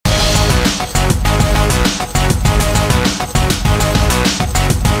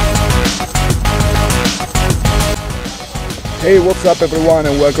Hey, what's up everyone,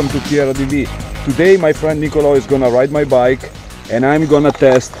 and welcome to Tierra DD. Today my friend Nicolo is gonna ride my bike and I'm gonna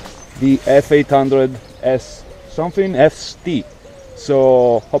test the F800 ST.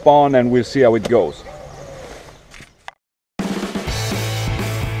 So hop on and we'll see how it goes.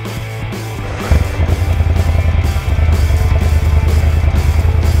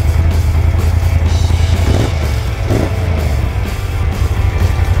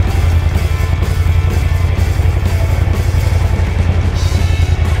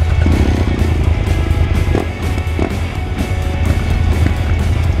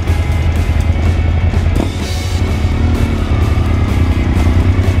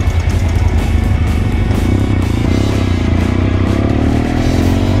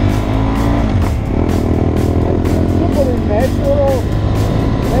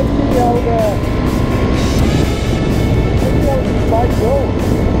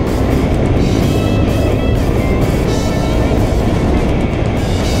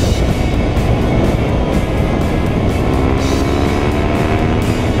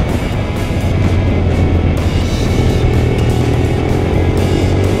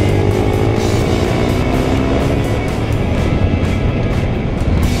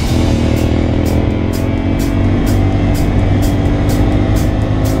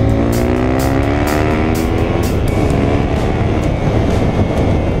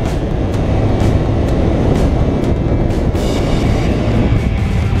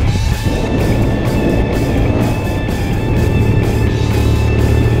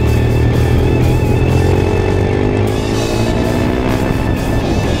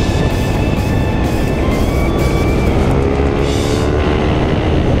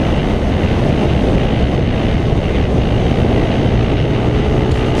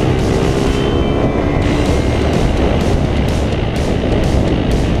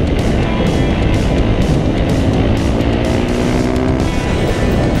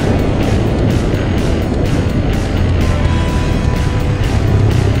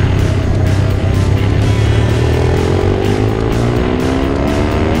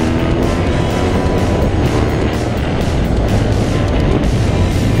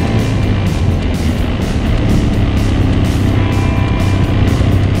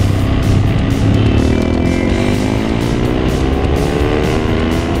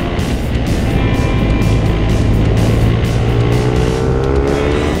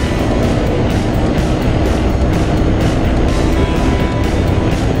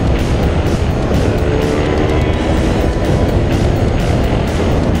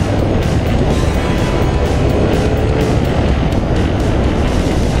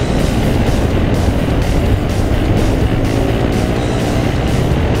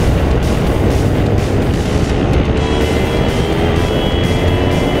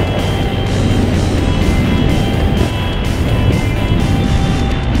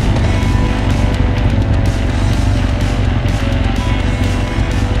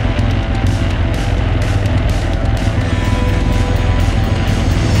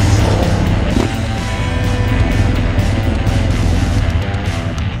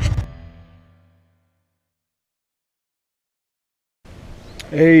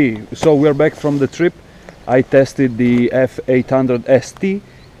 Hey, so we're back from the trip. I tested the F800 ST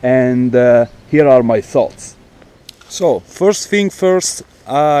and here are my thoughts. So, first thing first,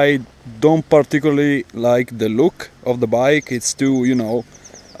 I don't particularly like the look of the bike. It's too,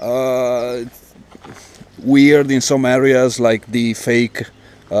 weird in some areas, like the fake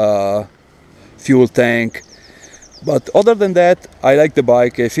fuel tank. But other than that, I like the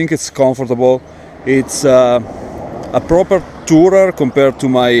bike. I think it's comfortable. It's a proper tourer compared to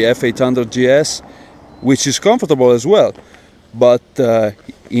my F800 GS, which is comfortable as well. But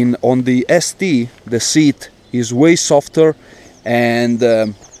on the ST, the seat is way softer, and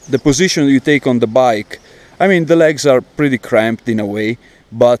the position you take on the bike, I mean, the legs are pretty cramped in a way,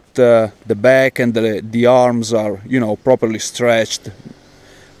 but the back and the arms are, properly stretched.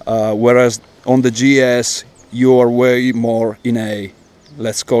 Whereas on the GS, you are way more in a,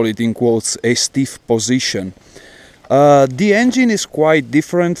 let's call it in quotes, a stiff position. The engine is quite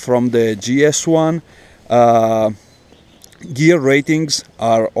different from the GS one. Gear ratings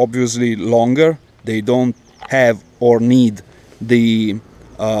are obviously longer. They don't have or need the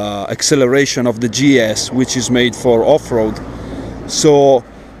acceleration of the GS, which is made for off-road. So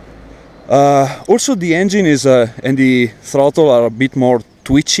also the engine is and the throttle are a bit more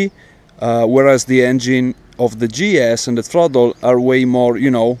twitchy, whereas the engine of the GS and the throttle are way more,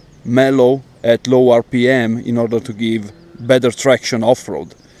 mellow at low RPM in order to give better traction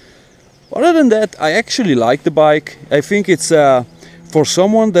off-road. Other than that, I actually like the bike. I think it's for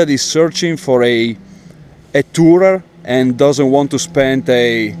someone that is searching for a tourer and doesn't want to spend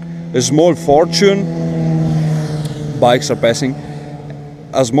a small fortune, bikes are passing,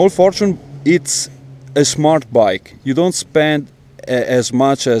 a small fortune, it's a smart bike. You don't spend as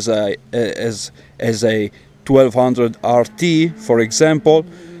much as a 1200 RT, for example,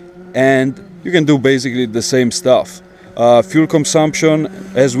 and you can do basically the same stuff. Fuel consumption,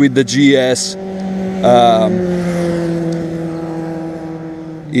 as with the GS,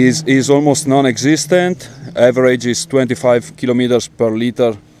 is almost non-existent. Average is 25 kilometers per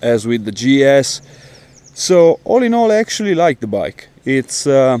liter, as with the GS. So all in all, I actually like the bike. It's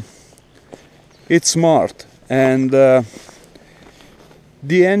smart, and the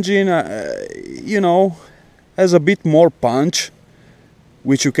engine, you know, has a bit more punch,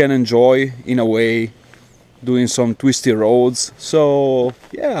 which you can enjoy in a way doing some twisty roads. So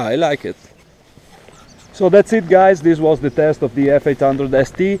yeah, I like it. So that's it, guys. This was the test of the F800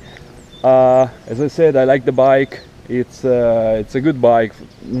 ST. As I said, I like the bike. It's a good bike,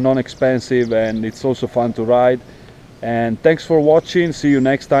 non-expensive, and it's also fun to ride. And thanks for watching. See you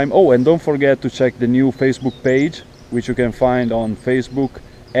next time. Oh, and don't forget to check the new Facebook page, which you can find on Facebook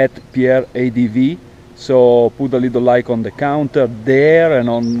at PierreADV. So put a little like on the counter there and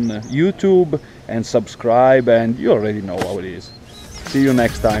on YouTube, and subscribe, and you already know how it is. See you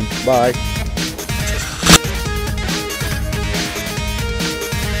next time. Bye.